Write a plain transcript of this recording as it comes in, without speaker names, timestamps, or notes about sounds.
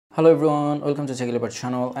Hello everyone, welcome to TechLeopard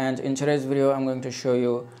channel, and in today's video I'm going to show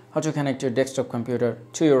you how to connect your desktop computer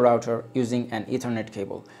to your router using an Ethernet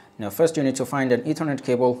cable. Now first you need to find an Ethernet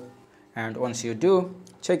cable, and once you do,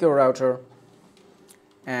 take your router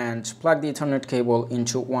and plug the Ethernet cable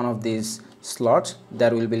into one of these slots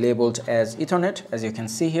that will be labeled as Ethernet. As you can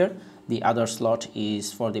see here, the other slot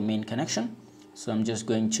is for the main connection. So I'm just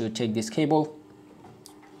going to take this cable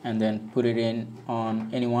and then put it in on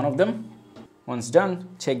any one of them. Once done,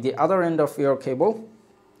 take the other end of your cable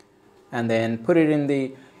and then put it in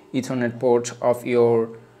the Ethernet port of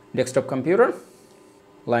your desktop computer.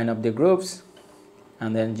 Line up the groups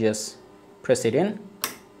and then just press it in.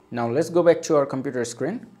 Now let's go back to our computer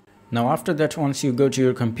screen. Now after that, once you go to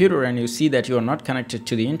your computer and you see that you are not connected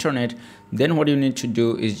to the internet, then what you need to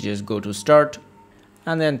do is just go to Start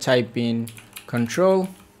and then type in Control.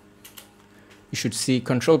 You should see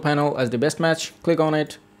Control Panel as the best match. Click on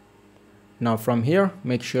it. Now from here,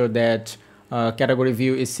 make sure that category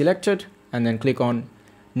view is selected and then click on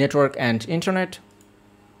Network and Internet.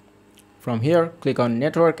 From here, click on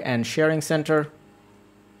Network and Sharing Center.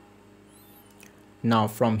 Now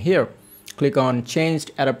from here, click on Changed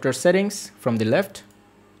Adapter Settings from the left.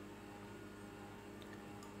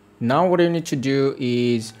 Now what you need to do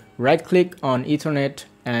is right click on Ethernet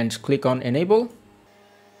and click on Enable.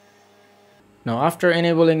 Now after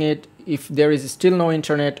enabling it, if there is still no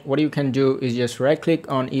internet, what you can do is just right click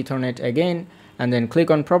on Ethernet again and then click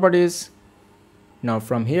on Properties. Now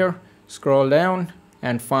from here, scroll down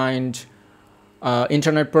and find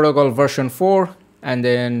Internet Protocol version 4 and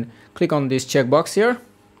then click on this checkbox here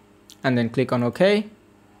and then click on OK.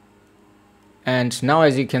 And now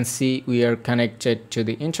as you can see, we are connected to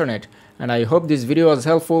the internet. And I hope this video was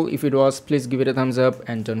helpful. If it was, please give it a thumbs up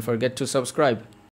and don't forget to subscribe.